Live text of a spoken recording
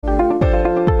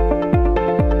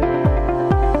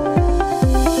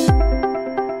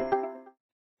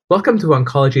Welcome to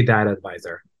Oncology Data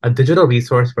Advisor, a digital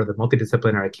resource for the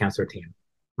multidisciplinary cancer team.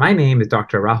 My name is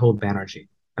Dr. Rahul Banerjee,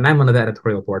 and I'm one of the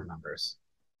editorial board members.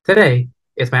 Today,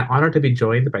 it's my honor to be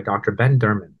joined by Dr. Ben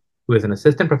Derman, who is an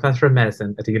assistant professor of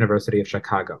medicine at the University of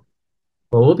Chicago.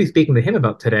 What we'll be speaking to him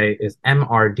about today is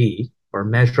MRD, or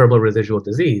measurable residual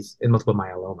disease, in multiple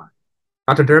myeloma.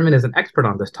 Dr. Derman is an expert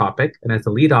on this topic and is the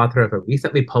lead author of a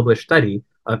recently published study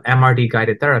of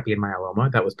MRD-guided therapy in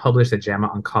myeloma that was published in JAMA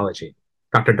Oncology.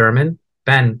 Dr. Derman,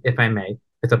 Ben, if I may,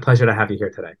 it's a pleasure to have you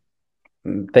here today.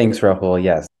 Thanks, Rahul.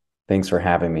 Yes, thanks for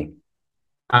having me.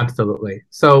 Absolutely.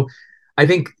 So I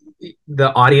think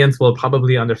the audience will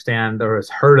probably understand or has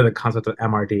heard of the concept of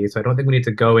MRD. So I don't think we need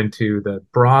to go into the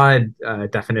broad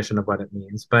definition of what it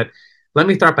means. But let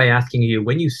me start by asking you,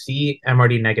 when you see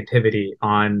MRD negativity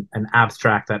on an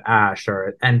abstract at ASH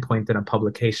or an endpoint in a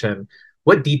publication,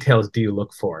 what details do you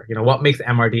look for? What makes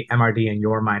MRD in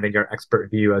your mind and your expert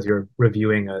view as you're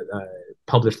reviewing a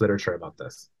published literature about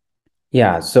this?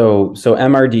 Yeah, so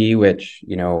MRD, which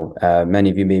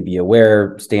many of you may be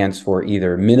aware, stands for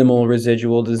either minimal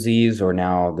residual disease or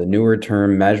now the newer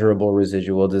term measurable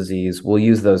residual disease. We'll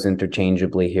use those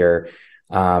interchangeably here.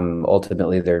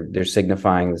 Ultimately, they're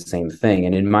signifying the same thing.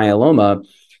 And in myeloma,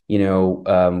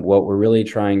 what we're really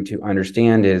trying to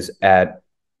understand is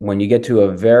when you get to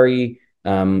a very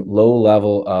low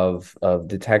level of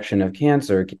detection of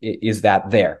cancer, is that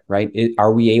there, right?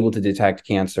 Are we able to detect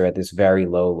cancer at this very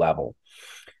low level?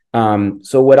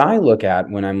 So what I look at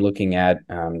when I'm looking at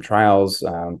trials,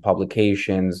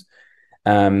 publications,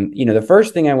 the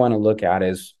first thing I want to look at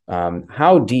is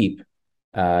how deep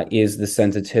is the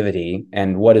sensitivity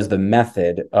and what is the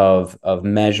method of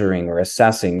measuring or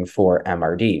assessing for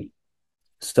MRD.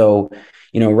 So,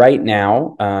 right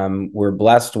now we're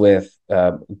blessed with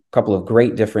a couple of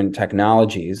great different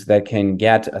technologies that can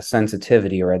get a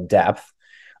sensitivity or a depth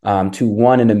to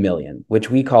 1 in a million, which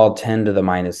we call 10 to the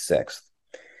minus sixth.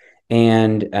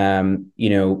 And,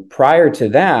 prior to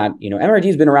that, MRD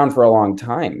has been around for a long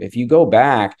time. If you go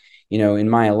back, in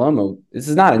myeloma, this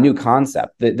is not a new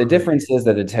concept. The difference is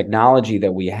that the technology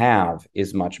that we have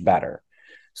is much better.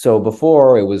 So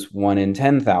before it was 1 in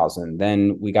 10,000,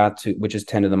 then we got to, which is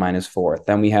 10 to the minus fourth.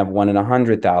 Then we have 1 in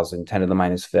 100,000, 10 to the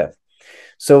minus fifth.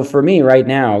 So for me right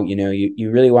now, you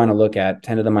really want to look at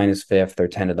 10 to the minus fifth or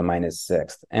 10 to the minus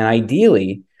sixth. And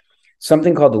ideally,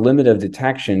 something called the limit of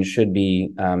detection should be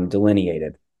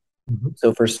delineated. Mm-hmm.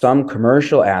 So for some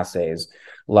commercial assays,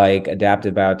 like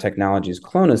Adaptive Biotechnologies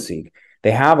clonoSEQ,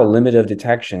 they have a limit of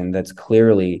detection that's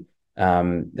clearly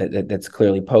that's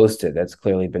clearly posted, that's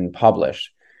clearly been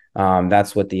published.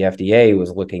 That's what the FDA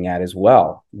was looking at as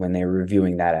well when they were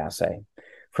reviewing that assay.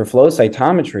 For flow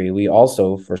cytometry, we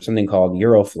also, for something called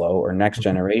Euroflow or next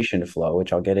generation flow,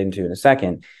 which I'll get into in a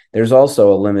second, there's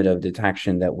also a limit of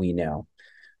detection that we know.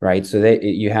 Right. So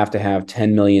you have to have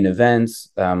 10 million events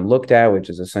looked at, which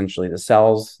is essentially the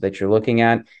cells that you're looking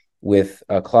at with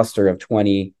a cluster of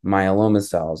 20 myeloma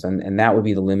cells. And that would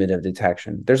be the limit of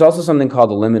detection. There's also something called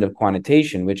the limit of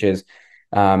quantitation, which is,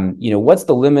 what's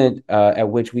the limit at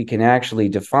which we can actually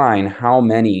define how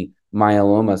many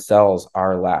myeloma cells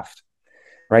are left.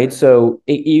 Right. So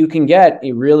you can get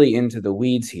really into the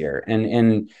weeds here.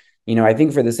 And I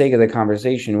think for the sake of the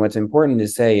conversation, what's important to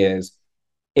say is,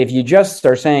 if you just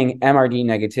are saying MRD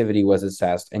negativity was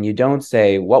assessed and you don't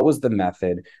say what was the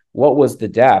method, what was the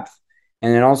depth,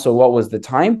 and then also what was the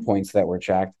time points that were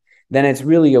checked, then it's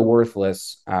really a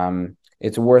worthless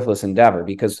endeavor,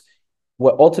 because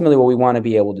ultimately what we want to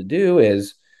be able to do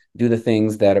is do the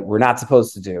things that we're not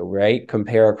supposed to do, right?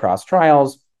 Compare across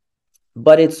trials,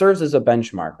 but it serves as a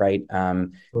benchmark, right?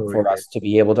 For us to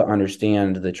be able to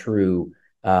understand the true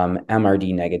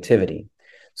MRD negativity.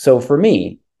 So for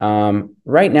me,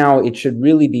 right now, it should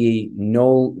really be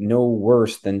no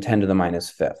worse than 10 to the minus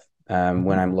fifth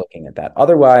when I'm looking at that.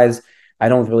 Otherwise, I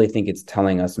don't really think it's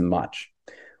telling us much.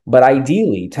 But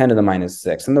ideally, 10 to the minus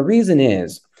sixth. And the reason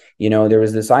is, there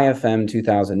was this IFM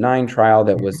 2009 trial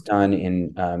that was done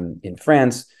in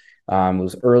France. It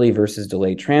was early versus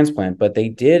delayed transplant, but they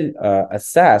did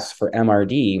assess for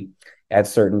MRD at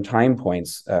certain time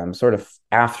points, sort of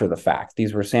after the fact.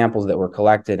 These were samples that were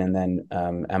collected and then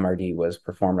MRD was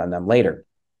performed on them later.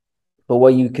 But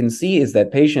what you can see is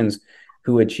that patients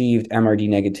who achieved MRD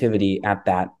negativity at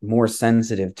that more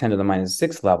sensitive 10 to the minus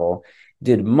sixth level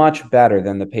did much better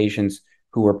than the patients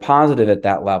who were positive at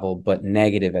that level, but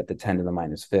negative at the 10 to the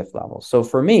minus fifth level. So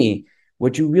for me,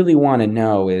 what you really want to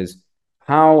know is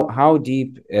how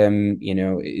deep, 10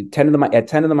 to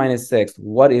the minus sixth,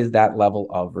 what is that level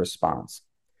of response?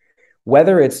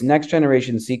 Whether it's next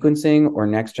generation sequencing or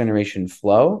next generation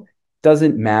flow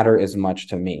doesn't matter as much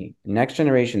to me. Next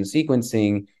generation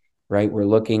sequencing right? We're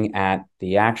looking at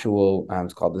the actual,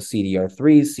 it's called the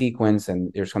CDR3 sequence,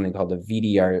 and there's something called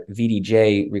the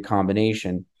VDJ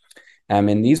recombination.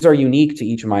 And these are unique to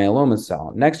each myeloma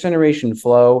cell. Next generation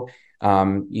flow,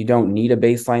 you don't need a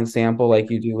baseline sample like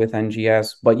you do with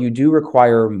NGS, but you do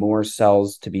require more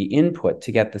cells to be input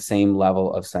to get the same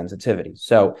level of sensitivity.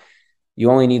 So you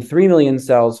only need 3 million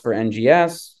cells for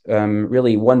NGS,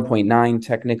 really 1.9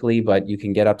 technically, but you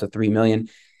can get up to 3 million.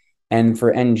 And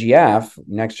for NGF,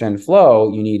 next gen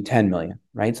flow, you need 10 million,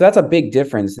 right? So that's a big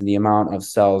difference in the amount of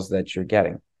cells that you're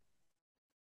getting.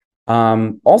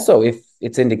 Also, if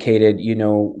it's indicated,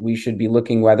 we should be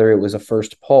looking whether it was a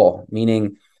first pull,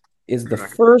 meaning is the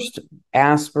first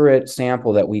aspirate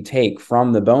sample that we take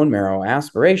from the bone marrow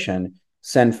aspiration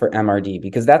sent for MRD,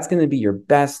 because that's going to be your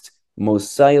best,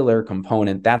 most cellular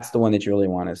component. That's the one that you really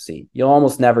want to see. You'll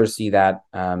almost never see that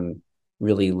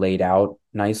really laid out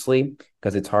nicely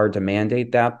because it's hard to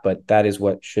mandate that, but that is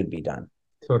what should be done.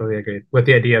 Totally agree. With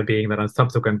the idea being that on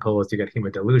subsequent pulls, you get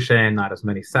hemodilution, not as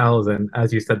many cells. And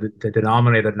as you said, the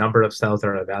denominator number of cells that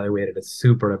are evaluated is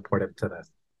super important to this.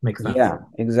 Makes sense. Yeah,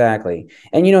 exactly.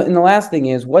 And, and the last thing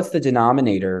is, what's the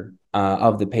denominator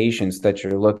of the patients that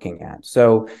you're looking at?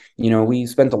 So, we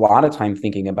spent a lot of time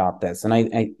thinking about this.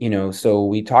 And so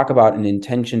we talk about an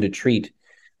intention to treat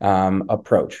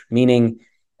approach, meaning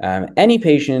any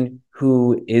patient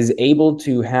who is able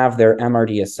to have their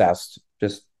MRD assessed,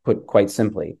 just put quite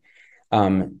simply,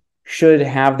 should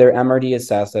have their MRD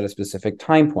assessed at a specific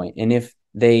time point. And if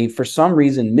they, for some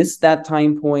reason, missed that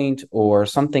time point or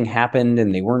something happened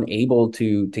and they weren't able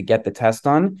to get the test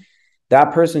done,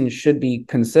 that person should be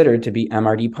considered to be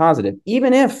MRD positive,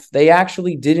 even if they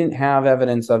actually didn't have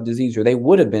evidence of disease or they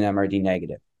would have been MRD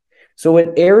negative. So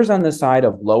it errs on the side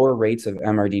of lower rates of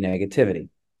MRD negativity.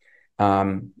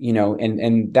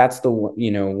 And that's the,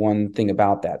 one thing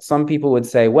about that. Some people would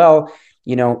say, well,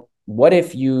 what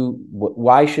if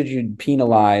why should you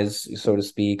penalize, so to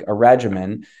speak, a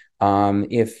regimen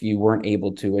if you weren't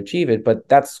able to achieve it? But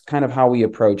that's kind of how we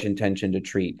approach intention to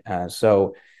treat.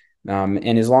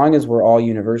 And as long as we're all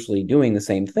universally doing the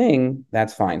same thing,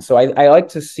 that's fine. So I like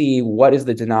to see what is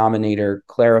the denominator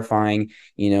clarifying,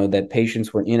 that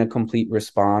patients were in a complete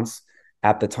response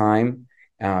at the time,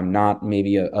 not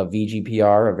maybe a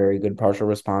VGPR, a very good partial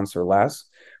response or less.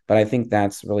 But I think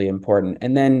that's really important.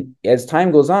 And then as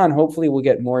time goes on, hopefully we'll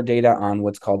get more data on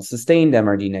what's called sustained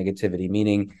MRD negativity,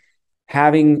 meaning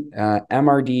having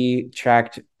MRD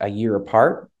checked a year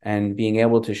apart and being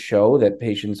able to show that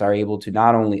patients are able to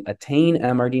not only attain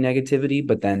MRD negativity,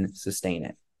 but then sustain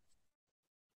it.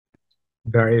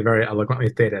 Very, very eloquently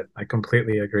stated. I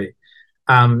completely agree.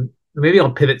 Maybe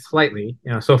I'll pivot slightly.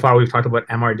 So far we've talked about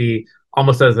MRD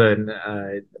almost as an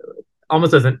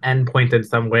endpoint in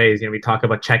some ways. We talk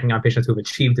about checking on patients who've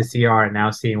achieved a CR and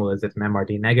now seeing, well, is it an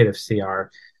MRD negative CR?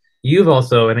 You've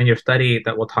also, and in your study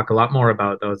that we'll talk a lot more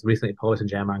about, that was recently published in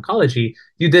JAMA Oncology,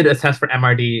 you did assess for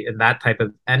MRD in that type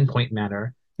of endpoint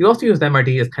manner. You also used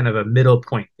MRD as kind of a middle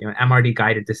point, MRD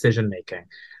guided decision making.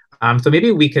 So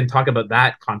maybe we can talk about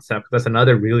that concept. That's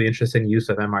another really interesting use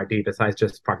of MRD besides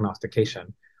just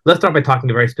prognostication. Let's start by talking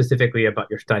very specifically about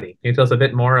your study. Can you tell us a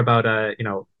bit more about,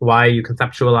 why you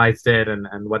conceptualized it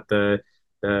and what the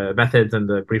methods and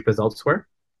the brief results were?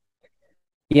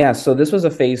 Yeah, so this was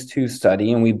a phase 2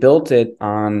 study, and we built it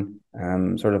on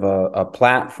sort of a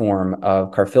platform of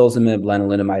carfilzomib,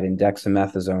 lenalidomide, and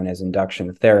dexamethasone as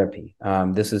induction therapy.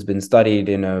 This has been studied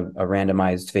in a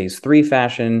randomized phase 3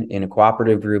 fashion in a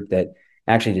cooperative group that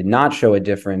actually did not show a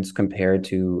difference compared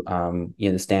to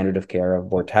the standard of care of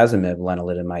bortezomib,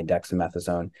 lenalidomide,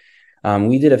 dexamethasone.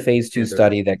 We did a phase 2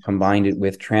 study that combined it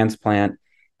with transplant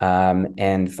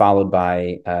and followed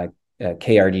by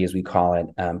KRD, as we call it,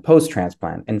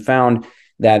 post-transplant, and found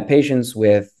that patients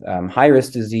with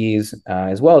high-risk disease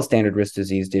as well as standard risk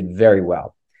disease did very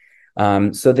well.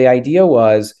 So the idea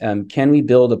was, can we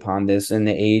build upon this in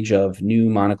the age of new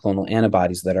monoclonal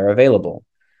antibodies that are available?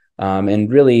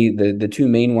 And really, the two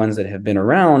main ones that have been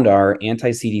around are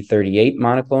anti-CD38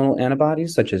 monoclonal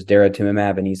antibodies, such as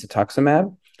daratumumab and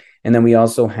isatuximab. And then we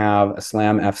also have a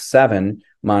SLAM-F7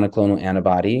 monoclonal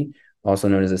antibody, also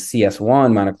known as a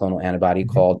CS1 monoclonal antibody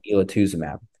called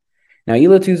elotuzumab. Now,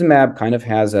 elotuzumab kind of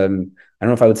has I don't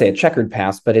know if I would say a checkered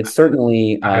past, but it's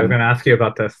certainly... I was going to ask you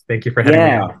about this. Thank you for heading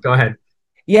me off. Go ahead.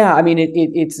 Yeah, I mean,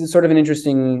 it's sort of an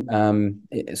interesting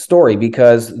story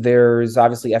because there's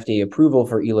obviously FDA approval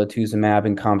for elotuzumab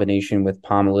in combination with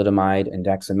pomalidomide and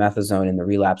dexamethasone in the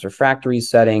relapse refractory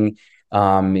setting.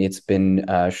 It's been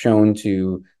shown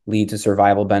to lead to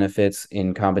survival benefits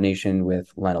in combination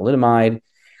with lenalidomide.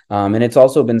 And it's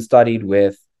also been studied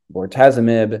with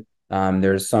bortezomib,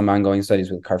 There's some ongoing studies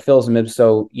with carfilzomib.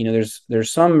 So,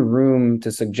 there's some room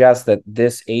to suggest that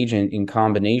this agent, in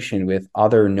combination with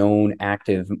other known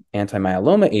active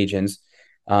anti-myeloma agents,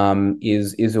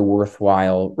 is a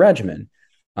worthwhile regimen.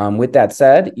 With that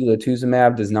said,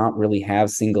 elotuzumab does not really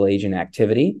have single agent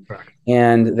activity. Correct.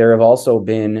 And there have also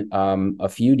been a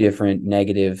few different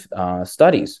negative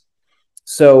studies.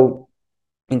 So,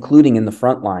 including in the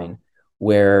front line,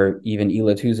 where even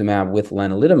elotuzumab with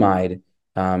lenalidomide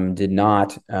did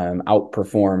not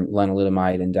outperform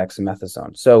lenalidomide and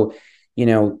dexamethasone. So,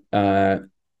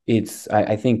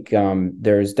 I think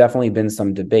there's definitely been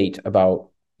some debate about,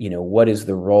 what is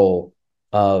the role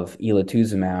of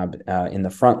elotuzumab in the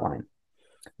front line.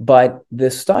 But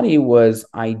this study was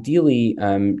ideally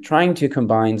trying to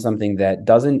combine something that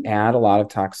doesn't add a lot of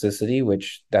toxicity,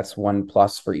 which that's one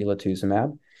plus for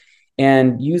elotuzumab,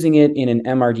 and using it in an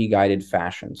MRD guided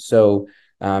fashion. So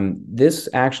this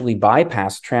actually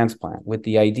bypassed transplant with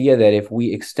the idea that if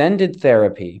we extended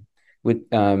therapy with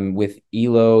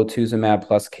elotuzumab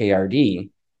plus KRD,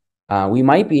 we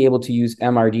might be able to use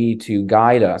MRD to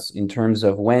guide us in terms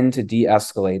of when to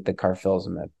de-escalate the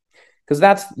carfilzomib, because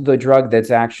that's the drug that's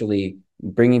actually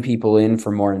bringing people in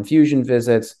for more infusion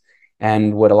visits,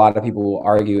 and what a lot of people will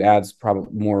argue adds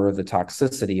probably more of the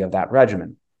toxicity of that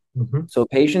regimen. Mm-hmm. So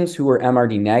patients who were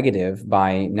MRD negative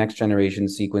by next generation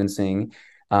sequencing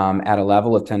at a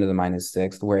level of 10 to the minus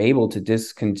 6th were able to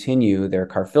discontinue their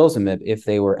carfilzomib if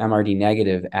they were MRD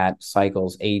negative at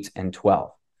cycles 8 and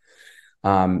 12.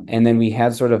 And then we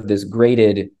had sort of this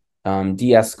graded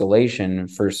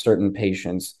de-escalation for certain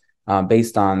patients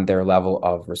based on their level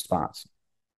of response.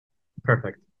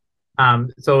 Perfect.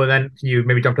 So then can you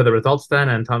maybe jump to the results then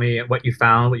and tell me what you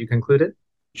found, what you concluded?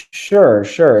 Sure.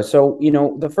 So,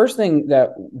 the first thing that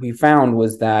we found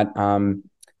was that,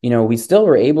 we still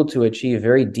were able to achieve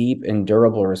very deep and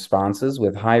durable responses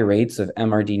with high rates of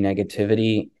MRD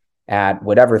negativity at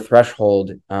whatever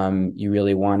threshold you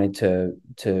really wanted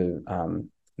to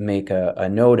make a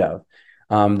note of.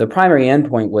 The primary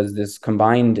endpoint was this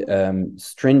combined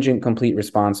stringent complete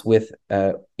response with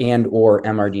and or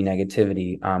MRD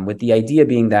negativity, with the idea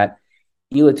being that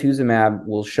elotuzumab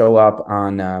will show up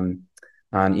on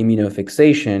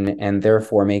immunofixation and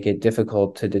therefore make it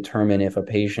difficult to determine if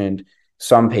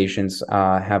some patients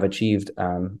have achieved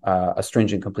a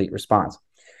stringent complete response.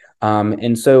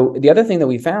 And so the other thing that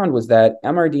we found was that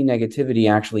MRD negativity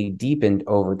actually deepened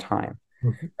over time.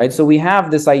 Mm-hmm. Right. So we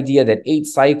have this idea that 8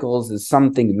 cycles is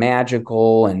something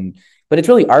magical, but it's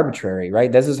really arbitrary,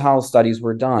 right? This is how studies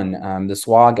were done. The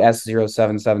SWOG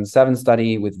S0777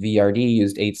 study with VRD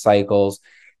used 8 cycles.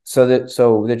 So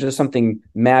there's just something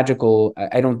magical.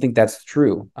 I don't think that's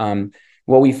true.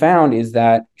 What we found is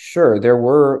that, sure, there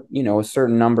were, a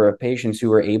certain number of patients who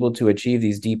were able to achieve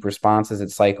these deep responses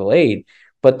at cycle 8,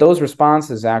 but those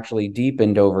responses actually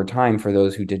deepened over time for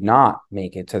those who did not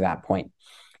make it to that point.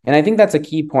 And I think that's a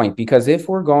key point, because if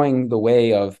we're going the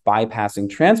way of bypassing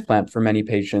transplant for many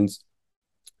patients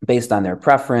based on their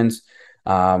preference,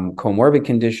 comorbid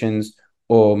conditions,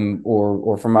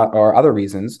 or other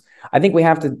reasons, I think we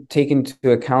have to take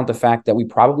into account the fact that we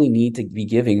probably need to be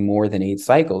giving more than 8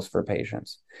 cycles for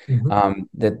patients. Mm-hmm.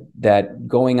 That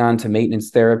going on to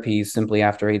maintenance therapy simply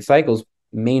after 8 cycles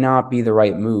may not be the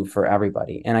right move for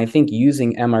everybody. And I think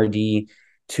using MRD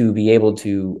to be able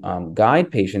to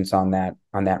guide patients on that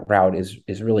route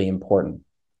is really important.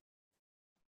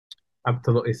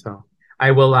 Absolutely so. I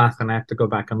will ask, and I have to go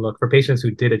back and look, for patients who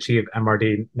did achieve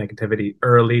MRD negativity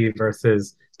early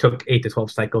versus took 8 to 12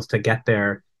 cycles to get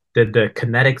there, did the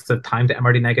kinetics of time to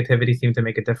MRD negativity seem to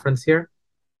make a difference here?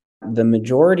 The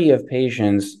majority of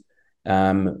patients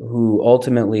who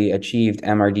ultimately achieved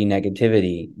MRD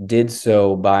negativity did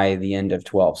so by the end of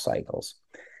 12 cycles.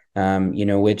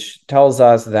 Which tells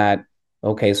us that,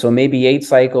 okay, so maybe 8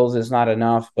 cycles is not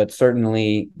enough, but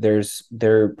certainly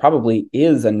there probably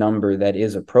is a number that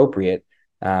is appropriate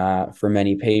for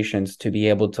many patients to be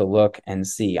able to look and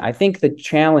see. I think the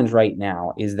challenge right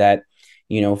now is that,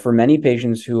 for many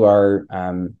patients who are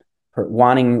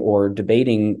wanting or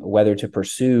debating whether to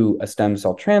pursue a stem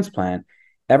cell transplant,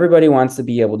 everybody wants to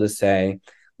be able to say,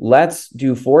 let's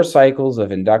do 4 cycles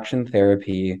of induction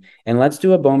therapy and let's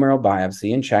do a bone marrow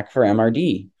biopsy and check for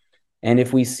MRD. And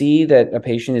if we see that a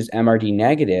patient is MRD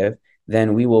negative,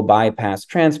 then we will bypass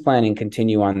transplant and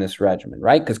continue on this regimen,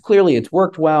 right? Because clearly it's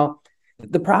worked well.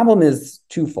 The problem is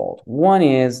twofold. One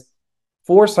is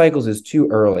 4 cycles is too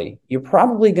early. You're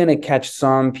probably going to catch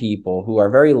some people who are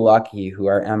very lucky who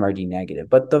are MRD negative,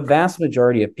 but the vast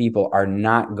majority of people are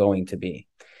not going to be.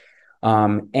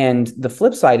 And the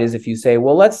flip side is if you say,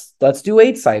 well, let's do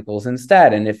 8 cycles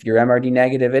instead. And if you're MRD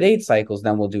negative at 8 cycles,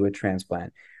 then we'll do a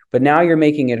transplant. But now you're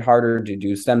making it harder to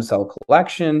do stem cell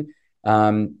collection,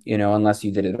 unless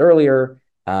you did it earlier.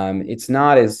 It's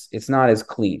not as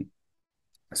clean.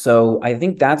 So I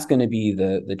think that's going to be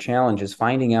the challenge, is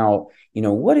finding out,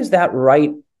 what is that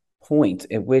right point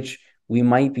at which we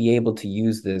might be able to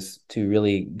use this to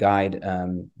really guide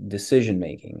decision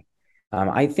making.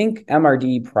 I think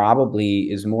MRD probably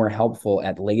is more helpful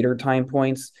at later time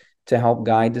points to help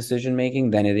guide decision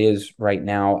making than it is right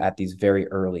now at these very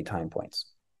early time points.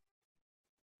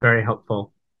 Very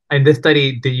helpful. In this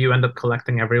study, did you end up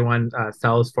collecting everyone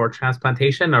cells for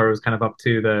transplantation, or it was kind of up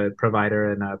to the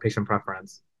provider and patient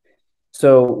preference?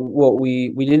 So what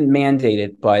we didn't mandate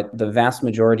it, but the vast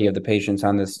majority of the patients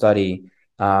on this study,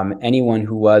 anyone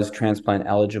who was transplant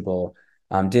eligible,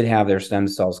 did have their stem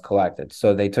cells collected.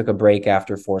 So they took a break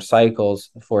after 4 cycles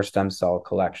for stem cell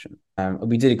collection.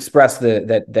 We did express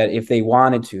that if they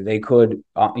wanted to, they could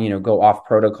go off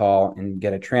protocol and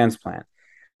get a transplant.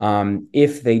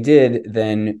 If they did,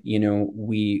 then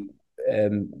we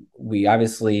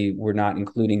obviously were not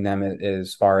including them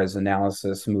as far as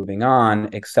analysis moving on,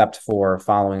 except for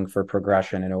following for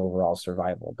progression and overall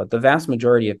survival. But the vast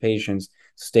majority of patients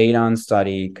stayed on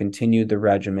study, continued the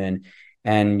regimen,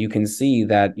 and you can see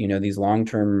that these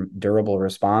long-term durable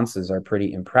responses are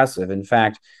pretty impressive. In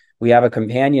fact, we have a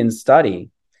companion study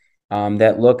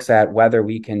that looks at whether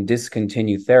we can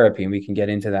discontinue therapy, and we can get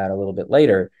into that a little bit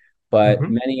later. But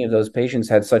many of those patients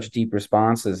had such deep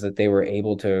responses that they were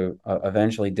able to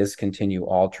eventually discontinue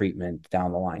all treatment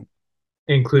down the line,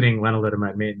 Including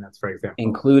lenalidomide maintenance, for example.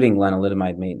 including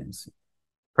lenalidomide maintenance.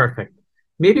 Perfect.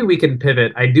 Maybe we can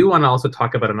pivot. I do want to also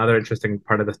talk about another interesting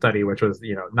part of the study, which was,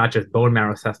 not just bone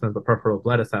marrow assessments, but peripheral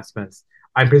blood assessments.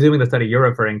 I'm presuming the study you're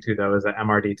referring to, though, is the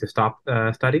MRD to stop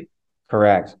study.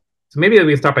 Correct. So maybe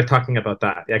we can start by talking about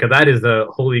that. Yeah, because that is the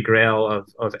holy grail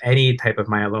of any type of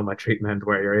myeloma treatment,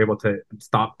 where you're able to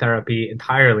stop therapy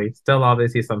entirely. Still,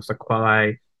 obviously, some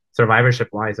sequelae,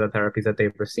 survivorship-wise, of the therapies that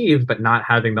they've received, but not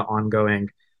having the ongoing,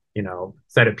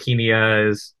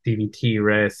 cytopenias, DVT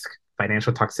risk,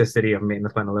 financial toxicity of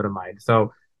maintenance lenalidomide.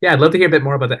 So, yeah, I'd love to hear a bit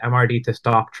more about the MRD to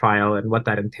stop trial and what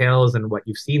that entails and what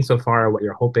you've seen so far, what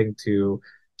you're hoping to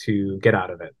get out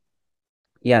of it.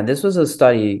 Yeah, this was a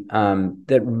study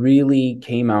that really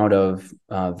came out of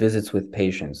visits with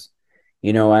patients.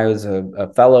 I was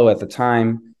a fellow at the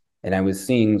time, and I was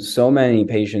seeing so many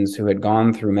patients who had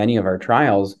gone through many of our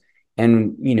trials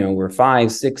and, were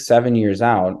 5, 6, 7 years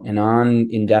out and on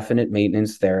indefinite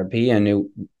maintenance therapy. And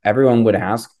everyone would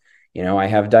ask, I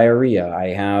have diarrhea.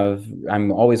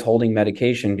 I'm always holding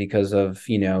medication because of,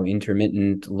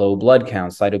 intermittent low blood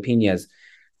counts, cytopenias.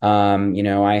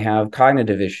 I have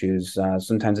cognitive issues.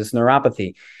 Sometimes it's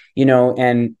neuropathy,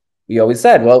 and we always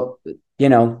said, well,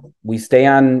 we stay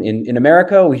on in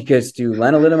America, we just do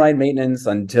lenalidomide maintenance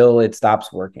until it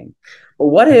stops working. But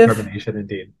what if,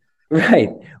 Indeed. right?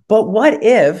 But what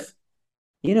if,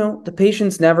 the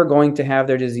patient's never going to have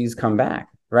their disease come back,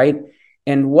 right?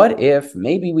 And what if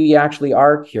maybe we actually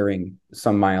are curing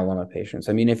some myeloma patients?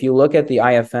 I mean, if you look at the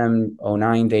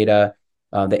IFM-09 data,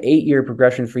 the 8-year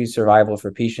progression-free survival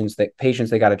for patients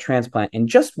that got a transplant in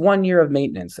just 1 year of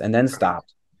maintenance and then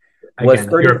stopped was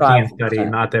Again, 35%. European study,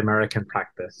 not the American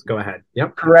practice. Go ahead.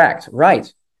 Yep. Correct.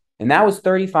 Right. And that was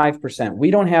 35%. We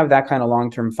don't have that kind of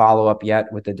long-term follow-up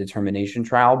yet with the determination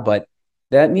trial, but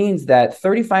that means that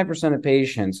 35% of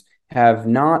patients have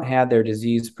not had their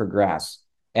disease progress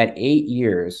at 8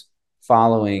 years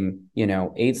following,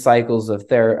 5 cycles of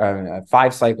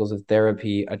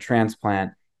therapy, a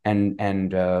transplant,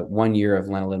 and 1 year of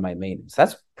lenalidomide maintenance.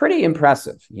 That's pretty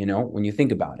impressive, when you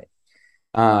think about it.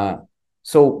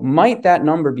 So might that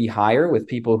number be higher with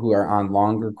people who are on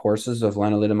longer courses of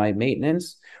lenalidomide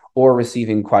maintenance or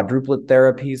receiving quadruplet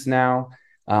therapies now?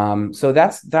 So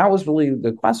that was really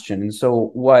the question. And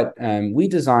so what we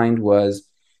designed was,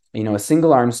 a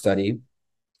single arm study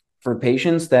for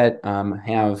patients that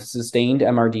have sustained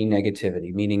MRD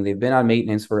negativity, meaning they've been on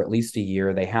maintenance for at least a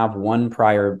year. They have one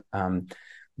prior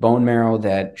bone marrow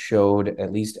that showed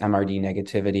at least MRD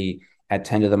negativity at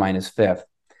 10 to the minus fifth.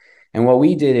 And what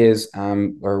we did is,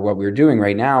 or what we're doing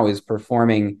right now is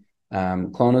performing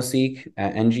clonoSEQ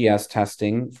NGS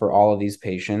testing for all of these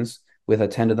patients with a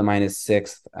 10 to the minus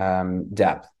sixth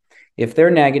depth. If they're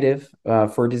negative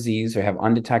for disease or have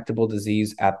undetectable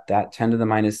disease at that 10 to the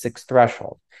minus sixth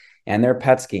threshold, and their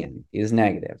PET scan is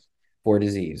negative for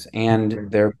disease,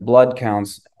 and their blood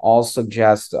counts all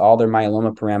their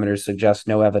myeloma parameters suggest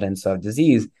no evidence of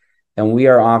disease, then we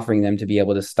are offering them to be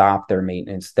able to stop their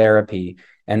maintenance therapy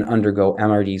and undergo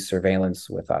MRD surveillance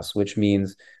with us, which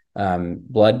means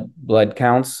blood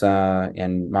counts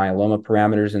and myeloma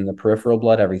parameters in the peripheral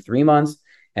blood every 3 months,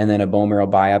 and then a bone marrow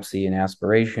biopsy and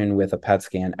aspiration with a PET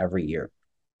scan every year,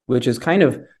 which has kind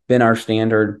of been our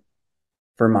standard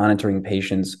for monitoring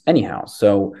patients anyhow.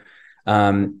 So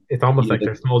It's almost like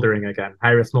they're smoldering again,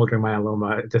 high risk smoldering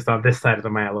myeloma, just on this side of the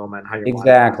myeloma and how you're monitoring.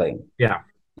 exactly. Yeah.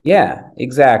 Yeah,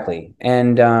 exactly.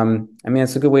 And I mean,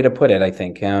 it's a good way to put it, I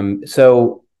think.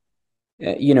 So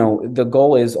the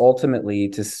goal is ultimately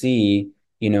to see,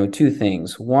 two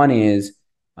things. One is,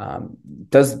 um,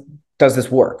 does does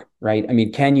this work, right? I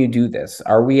mean, can you do this?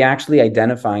 Are we actually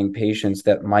identifying patients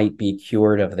that might be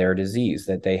cured of their disease,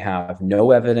 that they have no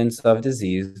evidence of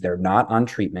disease, they're not on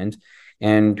treatment,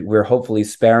 and we're hopefully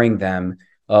sparing them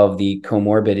of the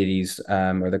comorbidities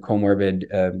or the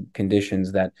comorbid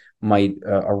conditions that might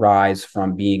arise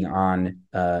from being on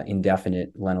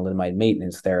indefinite lenalidomide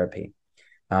maintenance therapy.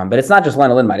 But it's not just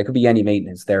lenalidomide. It could be any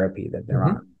maintenance therapy that they're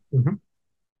on. Mm-hmm.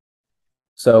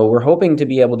 So we're hoping to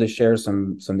be able to share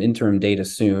some interim data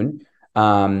soon.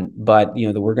 But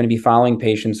we're going to be following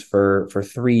patients for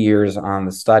 3 years on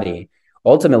the study.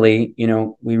 Ultimately,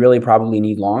 we really probably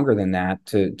need longer than that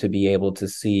to be able to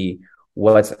see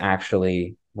what's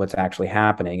actually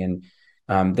happening.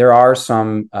 And there are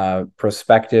some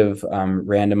prospective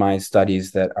randomized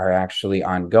studies that are actually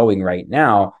ongoing right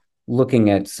now,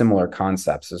 looking at similar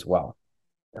concepts as well.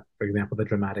 Yeah, for example, the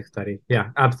dramatic study.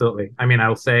 Yeah, absolutely. I mean, I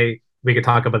will say we could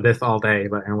talk about this all day,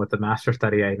 but and with the master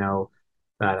study, I know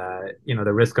that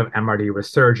the risk of MRD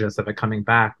resurgence of it coming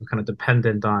back is kind of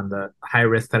dependent on the high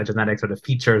risk cytogenetics or the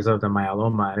features of the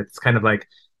myeloma. And it's kind of like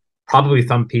probably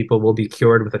some people will be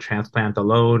cured with a transplant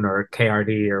alone or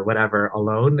KRD or whatever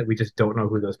alone. We just don't know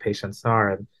who those patients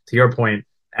are. And to your point,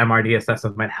 MRD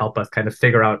assessment might help us kind of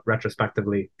figure out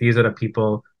retrospectively these are the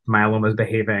people myeloma is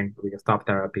behaving. We can stop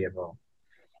therapy and roll.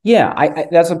 Yeah,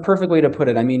 that's a perfect way to put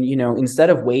it. I mean,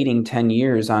 instead of waiting 10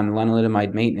 years on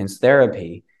lenalidomide maintenance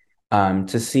therapy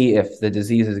to see if the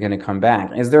disease is going to come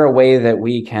back, is there a way that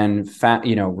we can,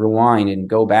 rewind and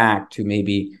go back to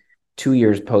maybe 2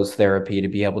 years post therapy to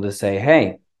be able to say,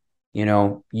 hey,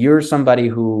 you're somebody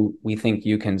who we think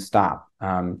you can stop.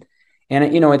 And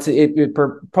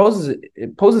it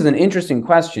poses an interesting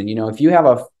question. If you have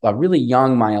a really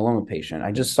young myeloma patient,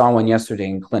 I just saw one yesterday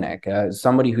in clinic,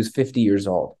 somebody who's 50 years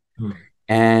old,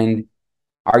 and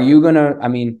are you gonna? I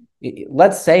mean,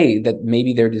 let's say that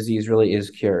maybe their disease really is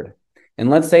cured, and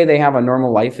let's say they have a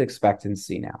normal life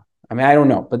expectancy now. I mean, I don't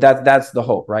know, but that's the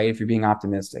hope, right? If you're being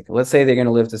optimistic, let's say they're going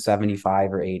to live to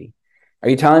 75 or 80. Are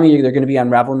you telling me they're going to be on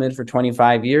Revlimid for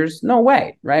 25 years? No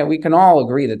way, right? We can all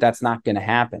agree that that's not going to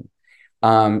happen.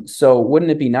 So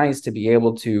wouldn't it be nice to be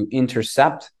able to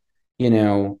intercept,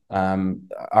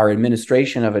 our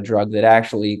administration of a drug that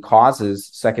actually causes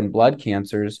second blood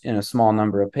cancers in a small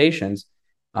number of patients?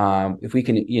 If we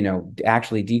can,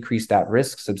 actually decrease that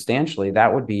risk substantially,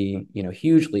 that would be,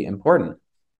 hugely important.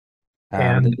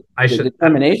 And the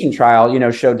determination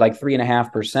trial, showed like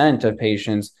 3.5% of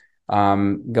patients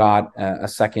got a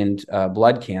second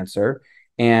blood cancer.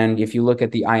 And if you look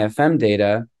at the IFM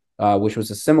data, which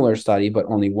was a similar study, but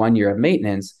only 1 year of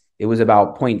maintenance, it was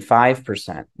about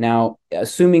 0.5%. Now,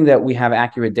 assuming that we have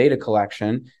accurate data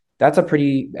collection, that's a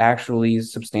pretty actually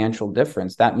substantial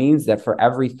difference. That means that for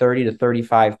every 30 to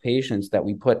 35 patients that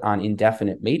we put on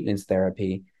indefinite maintenance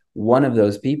therapy, one of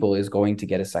those people is going to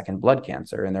get a second blood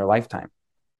cancer in their lifetime.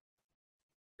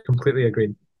 Completely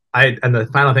agreed. And the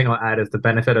final thing I'll add is the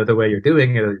benefit of the way you're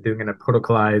doing it is doing it in a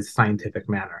protocolized scientific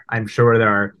manner. I'm sure there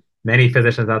are many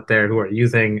physicians out there who are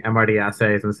using MRD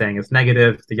assays and saying it's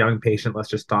negative. The young patient, let's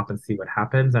just stop and see what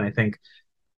happens. And I think,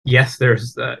 yes,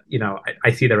 there's,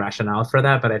 I see the rationale for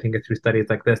that, but I think it's through studies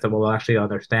like this that we'll actually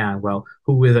understand, well,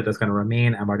 who is it that's going to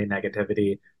remain MRD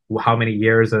negativity? How many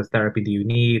years of therapy do you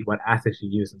need? What assays you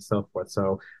use and so forth.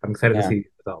 So I'm excited to see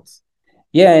these results.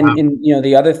 Yeah, and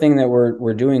the other thing that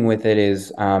we're doing with it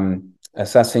is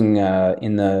assessing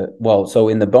in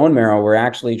the bone marrow, we're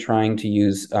actually trying to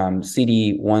use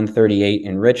CD138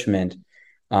 enrichment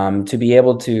to be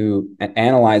able to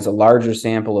analyze a larger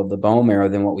sample of the bone marrow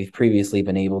than what we've previously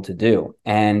been able to do.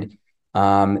 And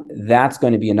that's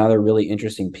going to be another really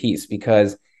interesting piece,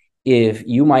 because if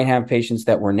you might have patients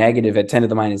that were negative at 10 to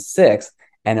the minus 6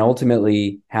 and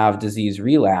ultimately have disease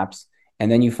relapse,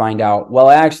 and then you find out,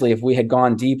 well, actually, if we had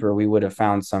gone deeper, we would have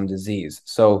found some disease.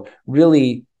 So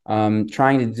really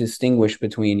trying to distinguish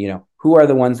between, who are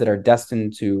the ones that are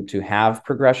destined to have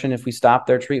progression if we stop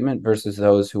their treatment versus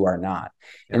those who are not.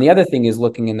 Yeah. And the other thing is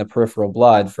looking in the peripheral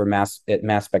blood for mass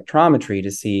spectrometry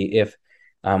to see if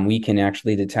we can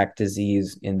actually detect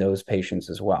disease in those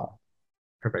patients as well.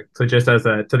 Perfect. So just as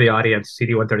to the audience,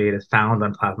 CD138 is found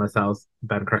on plasma cells.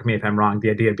 Ben, correct me if I'm wrong. The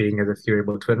idea being is if you're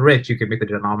able to enrich, you can make the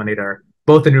denominator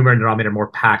both the numerator and denominator are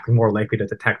more packed, more likely to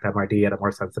detect MRD at a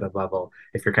more sensitive level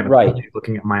if you're kind of Right. only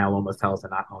looking at myeloma cells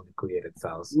and not nucleated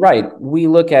cells. Right. We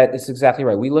look at, it's exactly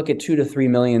right. We look at 2 to 3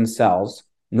 million cells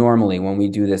normally when we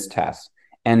do this test,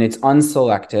 and it's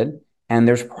unselected. And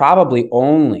there's probably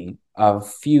only a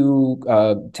few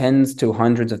tens to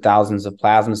hundreds of thousands of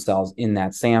plasma cells in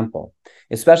that sample.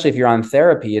 Especially if you're on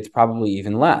therapy, it's probably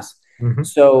even less. Mm-hmm.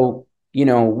 So,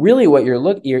 really what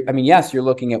I mean, yes, you're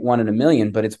looking at 1 in a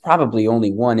million, but it's probably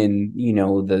only 1 in,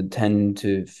 the 10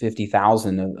 to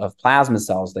 50,000 of plasma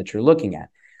cells that you're looking at.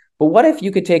 But what if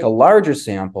you could take a larger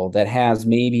sample that has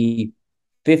maybe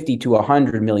 50 to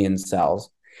 100 million cells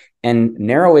and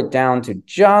narrow it down to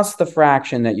just the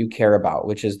fraction that you care about,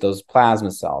 which is those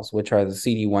plasma cells, which are the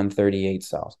CD138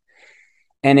 cells.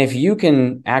 And if you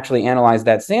can actually analyze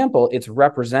that sample, it's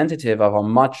representative of a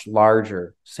much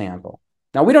larger sample.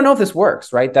 Now, we don't know if this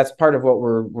works, right? That's part of what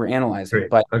we're analyzing. Agreed.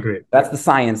 But Agreed. that's the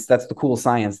science. That's the cool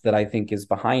science that I think is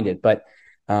behind it. But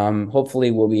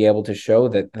hopefully we'll be able to show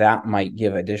that might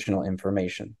give additional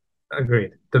information.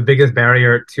 Agreed. The biggest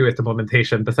barrier to its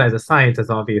implementation, besides the science, is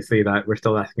obviously that we're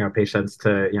still asking our patients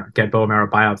to, get bone marrow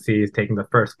biopsies, taking the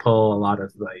first pull, a lot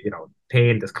of the,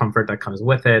 pain, discomfort that comes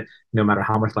with it, no matter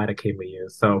how much lidocaine we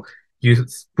use. So you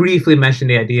briefly mentioned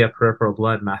the idea of peripheral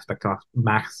blood mass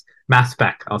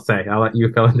spec. I'll let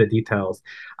you fill in the details.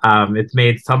 It's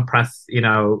made some press,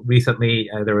 recently.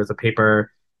 There was a paper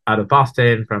out of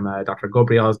Boston from Dr.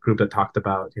 Gobriel's group that talked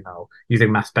about, using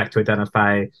mass spec to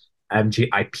identify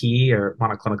MGIP or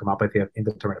monoclonal gammopathy of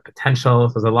indeterminate potential.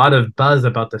 So there's a lot of buzz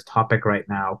about this topic right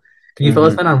now. Can you fill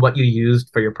us in on what you used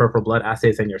for your peripheral blood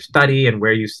assays in your study and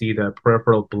where you see the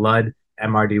peripheral blood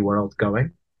MRD world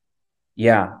going?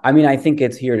 Yeah, I mean, I think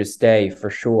it's here to stay for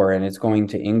sure, and it's going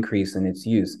to increase in its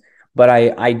use. But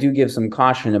I do give some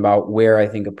caution about where I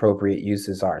think appropriate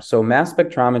uses are. So mass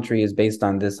spectrometry is based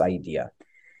on this idea.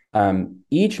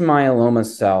 Each myeloma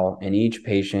cell in each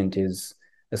patient is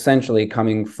essentially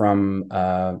coming from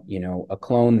a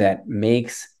clone that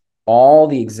makes all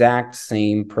the exact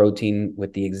same protein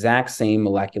with the exact same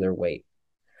molecular weight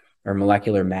or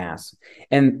molecular mass.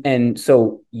 And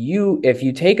so if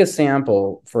you take a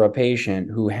sample for a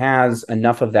patient who has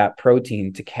enough of that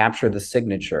protein to capture the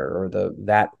signature or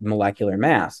that molecular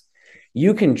mass,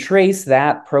 you can trace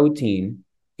that protein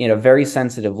in a very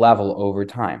sensitive level over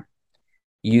time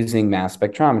using mass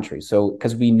spectrometry. So,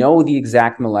 because we know the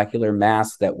exact molecular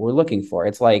mass that we're looking for.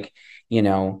 It's like, I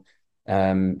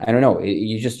don't know,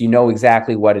 you know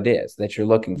exactly what it is that you're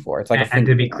looking for. It's like and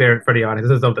to be clear for the audience,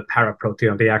 this is of the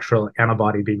paraprotein, of the actual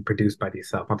antibody being produced by these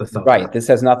cells, not the cells. Right. This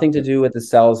has nothing to do with the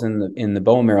cells in the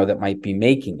bone marrow that might be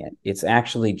making it. It's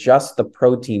actually just the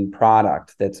protein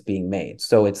product that's being made.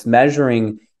 So it's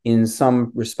measuring in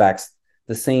some respects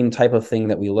the same type of thing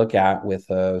that we look at with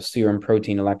serum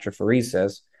protein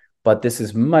electrophoresis, but this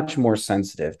is much more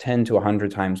sensitive, 10 to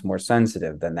 100 times more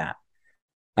sensitive than that.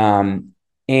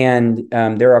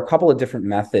 There are a couple of different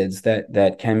methods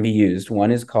that can be used.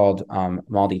 One is called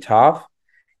MALDI-TOF,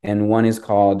 and one is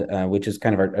called, which is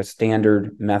kind of a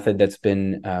standard method that's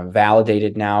been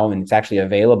validated now, and it's actually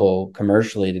available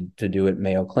commercially to do at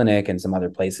Mayo Clinic and some other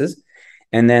places.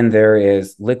 And then there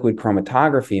is liquid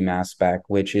chromatography mass spec,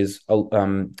 which is,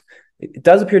 it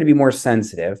does appear to be more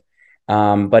sensitive,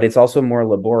 but it's also more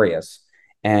laborious.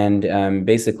 And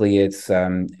basically, it's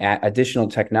additional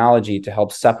technology to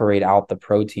help separate out the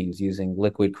proteins using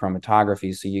liquid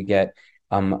chromatography. So you get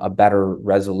a better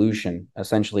resolution,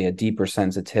 essentially a deeper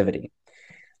sensitivity.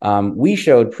 We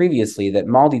showed previously that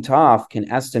MALDI-TOF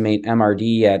can estimate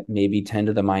MRD at maybe 10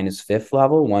 to the minus fifth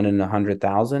level, 1 in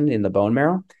 100,000 in the bone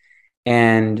marrow.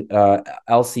 And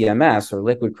LCMS, or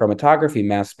liquid chromatography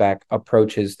mass spec,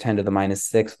 approaches 10 to the minus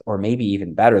sixth, or maybe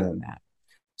even better than that.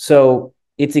 So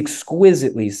it's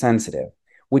exquisitely sensitive,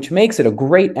 which makes it a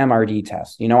great MRD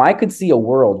test. I could see a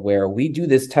world where we do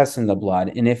this test in the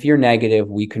blood, and if you're negative,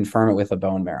 we confirm it with a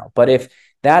bone marrow. But if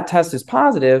that test is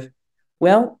positive,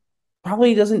 well,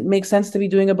 probably doesn't make sense to be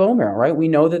doing a bone marrow, right? We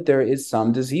know that there is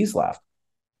some disease left.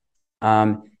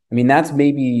 I mean, that's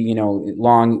maybe,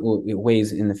 long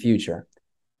ways in the future.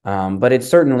 But it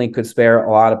certainly could spare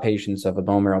a lot of patients of a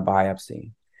bone marrow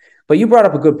biopsy. But you brought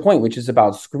up a good point, which is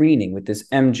about screening with this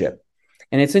MGIP.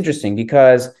 And it's interesting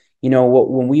because,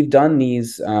 when we've done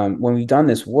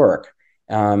this work,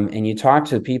 and you talk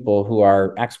to people who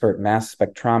are expert mass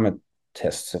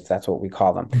spectrometrists, if that's what we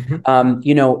call them,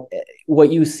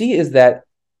 what you see is that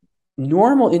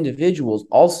normal individuals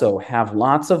also have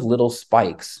lots of little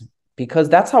spikes, because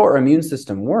that's how our immune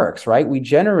system works, right? We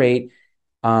generate,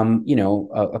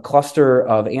 a cluster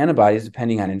of antibodies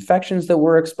depending on infections that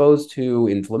we're exposed to,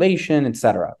 inflammation, et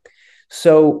cetera.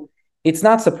 So it's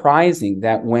not surprising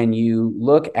that when you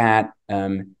look at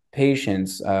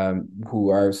patients who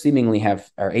are seemingly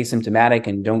are asymptomatic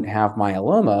and don't have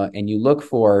myeloma, and you look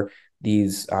for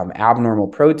these abnormal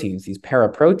proteins, these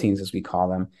paraproteins as we call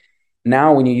them,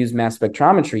 now when you use mass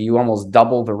spectrometry, you almost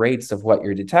double the rates of what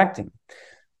you're detecting.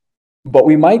 But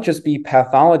we might just be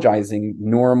pathologizing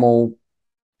normal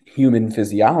human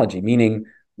physiology, meaning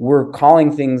we're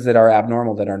calling things that are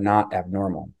abnormal that are not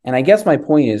abnormal. And I guess my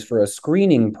point is, for a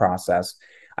screening process,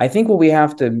 I think what we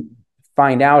have to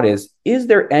find out is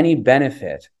there any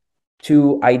benefit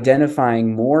to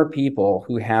identifying more people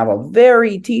who have a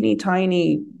very teeny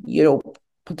tiny,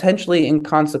 potentially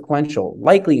inconsequential,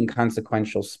 likely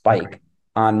inconsequential spike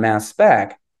on mass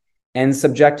spec, and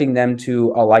subjecting them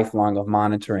to a lifelong of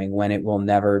monitoring when it will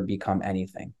never become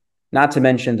anything, not to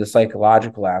mention the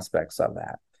psychological aspects of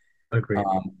that. Agreed.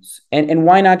 And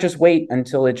why not just wait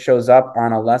until it shows up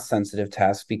on a less sensitive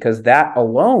test? Because that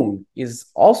alone is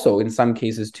also in some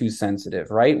cases too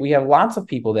sensitive, right? We have lots of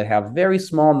people that have very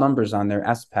small numbers on their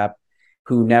SPEP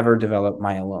who never develop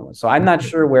myeloma. So I'm not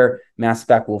sure where mass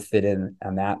spec will fit in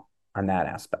on that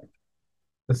aspect.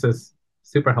 This is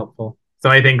super helpful. So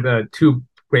I think the two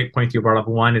great points you brought up.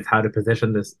 One is how to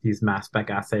position these mass spec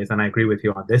assays, and I agree with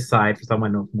you on this side. For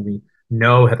someone who we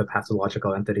know has a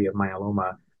pathological entity of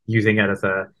myeloma, using it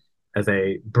as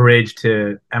a bridge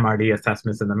to MRD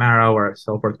assessments in the marrow or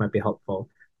so forth might be helpful.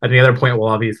 And the other point will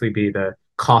obviously be the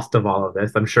cost of all of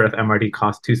this. I'm sure if MRD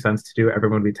costs 2 cents to do,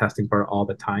 everyone would be testing for it all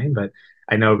the time. But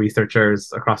I know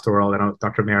researchers across the world, I know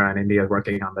Dr. Mira in India is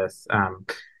working on this.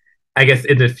 I guess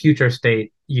in the future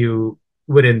state, you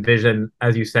would envision,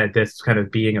 as you said, this kind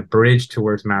of being a bridge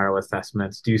towards marrow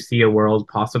assessments. Do you see a world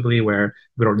possibly where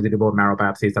we don't need to do bone marrow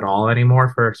biopsies at all anymore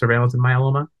for surveillance in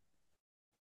myeloma?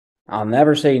 I'll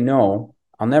never say no.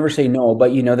 I'll never say no.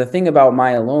 But the thing about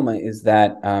myeloma is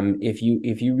that if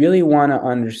you really want to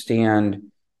understand,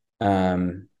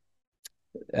 I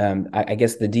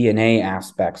guess the DNA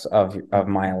aspects of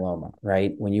myeloma,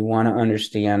 right? When you want to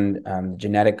understand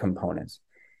genetic components,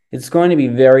 it's going to be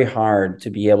very hard to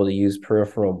be able to use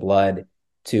peripheral blood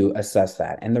to assess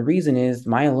that. And the reason is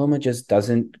myeloma just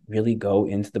doesn't really go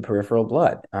into the peripheral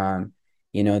blood.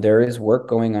 There is work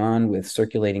going on with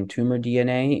circulating tumor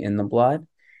DNA in the blood.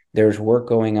 There's work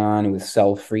going on with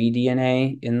cell-free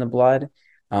DNA in the blood.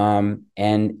 And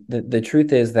the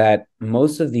truth is that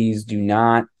most of these do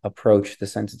not approach the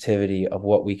sensitivity of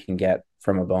what we can get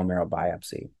from a bone marrow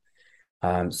biopsy.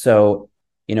 So,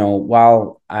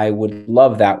 while I would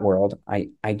love that world,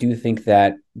 I do think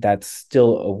that that's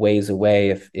still a ways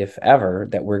away, if ever,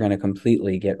 that we're going to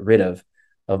completely get rid of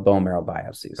bone marrow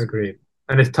biopsies. Agreed.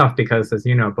 And it's tough because, as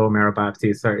you know, bone marrow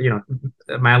biopsies are,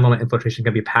 myeloma infiltration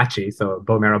can be patchy. So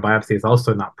bone marrow biopsy is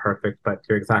also not perfect, but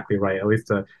you're exactly right. At least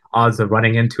the odds of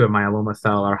running into a myeloma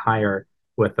cell are higher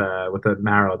with a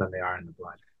marrow than they are in the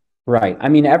blood. Right. I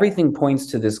mean, everything points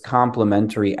to this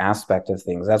complementary aspect of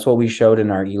things. That's what we showed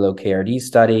in our ELO KRD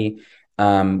study.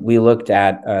 We looked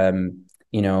at,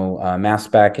 mass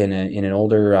spec in an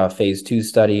older phase 2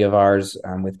 study of ours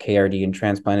with KRD and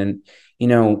transplant. And,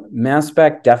 mass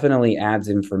spec definitely adds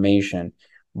information,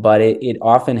 but it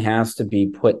often has to be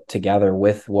put together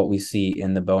with what we see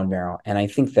in the bone marrow. And I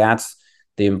think that's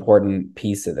the important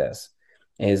piece of this.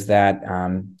 Is that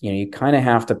you kind of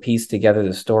have to piece together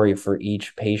the story for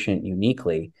each patient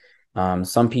uniquely.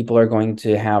 Some people are going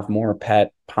to have more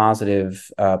PET positive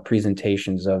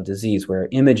presentations of disease, where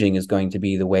imaging is going to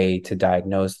be the way to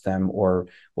diagnose them or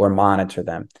monitor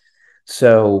them.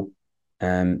 So,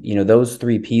 those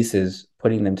three pieces,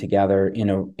 putting them together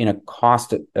in a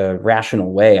cost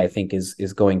rational way, I think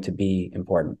is going to be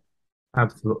important.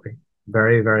 Absolutely.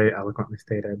 Very, very eloquently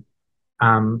stated.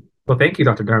 Well, thank you,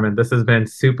 Dr. Derman. This has been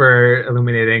super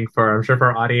illuminating I'm sure,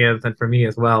 for our audience and for me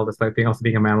as well, despite also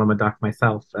being a myeloma doc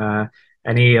myself.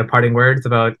 Any parting words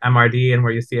about MRD and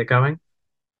where you see it going?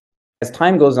 As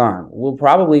time goes on, we'll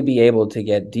probably be able to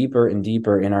get deeper and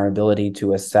deeper in our ability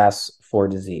to assess for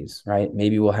disease, right?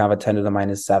 Maybe we'll have a 10 to the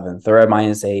minus 7th or a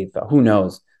minus 8th. Who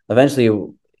knows? Eventually,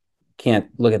 you can't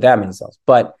look at that many cells.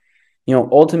 But,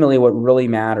 ultimately what really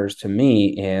matters to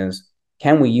me is,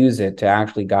 can we use it to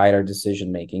actually guide our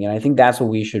decision making? And I think that's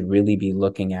what we should really be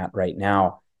looking at right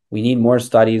now. We need more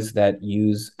studies that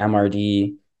use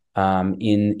MRD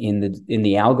in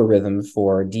the algorithm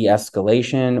for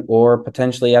de-escalation or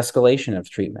potentially escalation of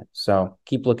treatment. So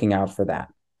keep looking out for that.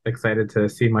 Excited to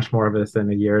see much more of this in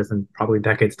the years and probably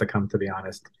decades to come, to be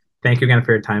honest. Thank you again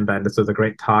for your time, Ben. This was a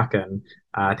great talk, and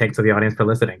thanks to the audience for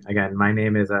listening. Again, my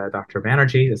name is Dr.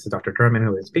 Banerjee. This is Dr. Derman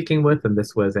who is speaking with, and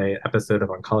this was a episode of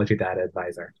Oncology Data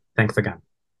Advisor. Thanks again.